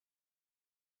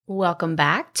Welcome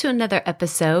back to another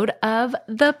episode of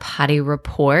The Potty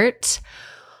Report.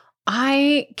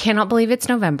 I cannot believe it's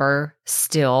November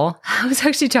still. I was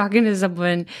actually talking to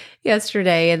someone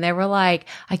yesterday and they were like,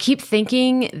 I keep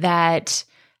thinking that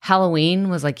Halloween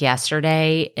was like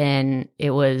yesterday and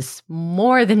it was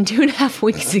more than 2.5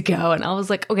 weeks ago. And I was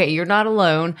like, okay, you're not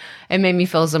alone. It made me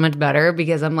feel so much better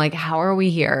because I'm like, how are we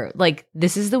here? Like,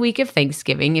 this is the week of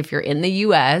Thanksgiving. If you're in the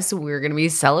US, we're going to be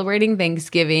celebrating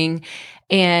Thanksgiving.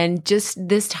 And just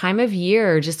this time of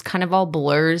year just kind of all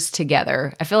blurs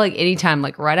together. I feel like anytime,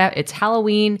 like right out, it's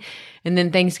Halloween and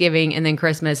then Thanksgiving and then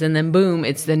Christmas and then boom,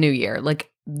 it's the new year.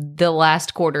 Like the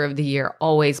last quarter of the year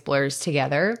always blurs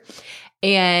together.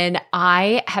 And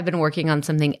I have been working on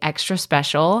something extra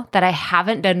special that I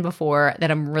haven't done before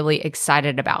that I'm really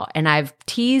excited about. And I've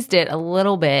teased it a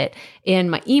little bit in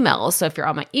my emails. So if you're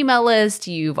on my email list,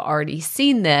 you've already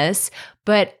seen this,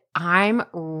 but I'm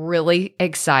really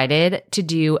excited to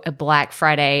do a Black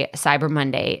Friday, Cyber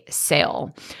Monday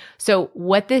sale. So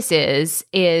what this is,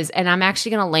 and I'm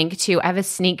actually going to link to, I have a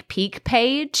sneak peek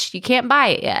page. You can't buy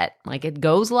it yet. Like it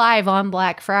goes live on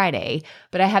Black Friday,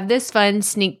 but I have this fun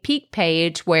sneak peek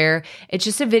page where it's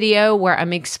just a video where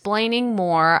I'm explaining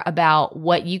more about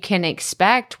what you can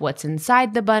expect, what's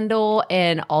inside the bundle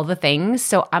and all the things.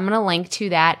 So I'm going to link to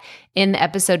that in the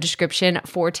episode description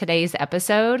for today's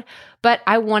episode. But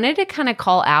I wanted to kind of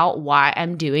call out why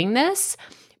I'm doing this,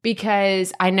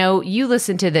 because I know you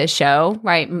listen to this show,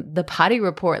 right? The Potty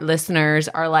Report listeners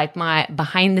are like my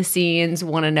behind the scenes,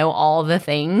 want to know all the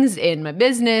things in my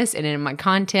business and in my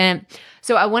content.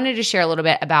 So I wanted to share a little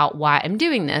bit about why I'm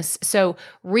doing this. So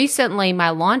recently,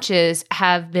 my launches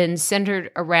have been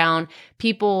centered around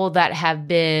people that have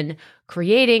been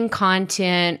creating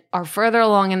content, are further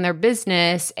along in their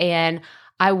business, and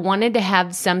I wanted to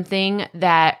have something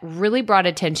that really brought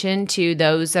attention to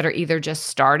those that are either just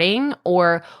starting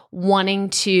or wanting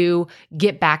to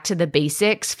get back to the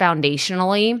basics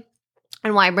foundationally.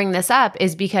 And why I bring this up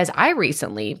is because I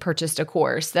recently purchased a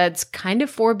course that's kind of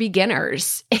for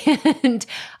beginners. And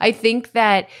I think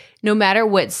that no matter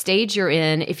what stage you're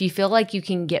in, if you feel like you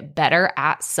can get better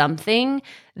at something,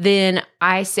 then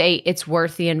I say it's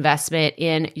worth the investment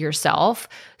in yourself.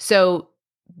 So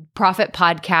Profit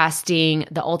Podcasting,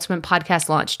 the Ultimate Podcast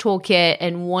Launch Toolkit,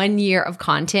 and 1 year of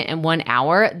content in 1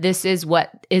 hour. This is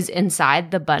what is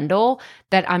inside the bundle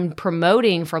that I'm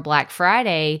promoting for Black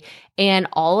Friday. And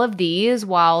all of these,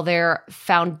 while they're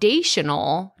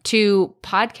foundational to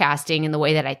podcasting in the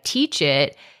way that I teach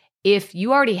it, if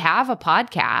you already have a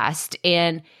podcast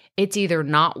and it's either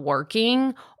not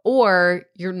working or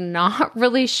you're not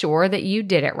really sure that you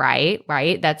did it right?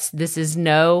 This is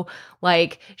no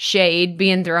like shade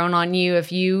being thrown on you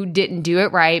if you didn't do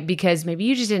it right because maybe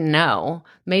you just didn't know.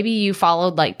 Maybe you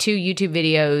followed like 2 YouTube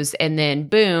videos and then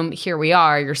boom, here we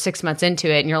are. You're 6 months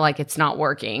into it and you're like, it's not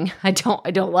working. I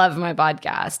don't love my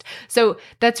podcast. So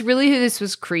that's really who this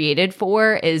was created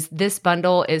for. Is this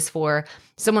bundle is for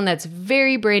someone that's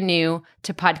very brand new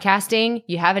to podcasting.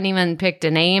 You haven't even picked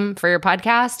a name for your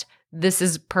podcast. This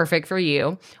is perfect for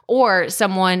you. Or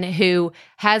someone who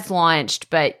has launched,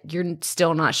 but you're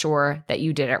still not sure that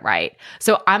you did it right.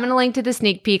 So I'm going to link to the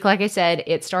sneak peek. Like I said,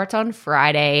 it starts on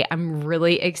Friday. I'm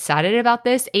really excited about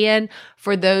this. And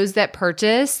for those that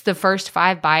purchase, the first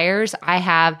 5 buyers, I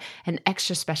have an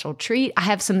extra special treat. I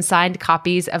have some signed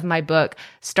copies of my book,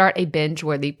 Start a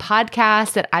Binge-Worthy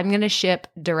Podcast, that I'm going to ship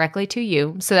directly to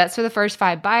you. So that's for the first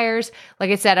 5 buyers.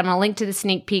 Like I said, I'm going to link to the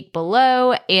sneak peek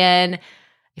below. And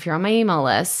if you're on my email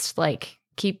list, like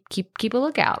keep a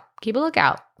lookout. Keep a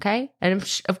lookout, okay?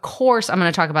 And of course, I'm going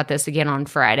to talk about this again on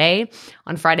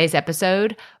Friday's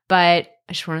episode, but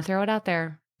I just want to throw it out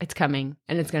there. It's coming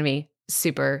and it's going to be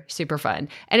super, super fun.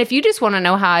 And if you just want to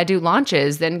know how I do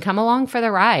launches, then come along for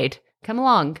the ride. Come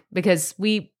along because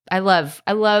I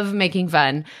love making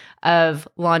fun of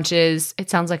launches. It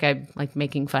sounds like I'm like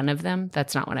making fun of them.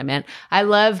 That's not what I meant. I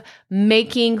love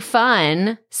making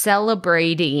fun,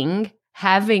 celebrating,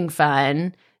 having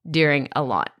fun during a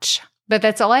launch. But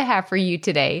that's all I have for you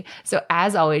today. So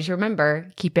as always,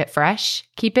 remember, keep it fresh,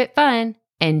 keep it fun,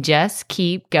 and just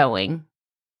keep going.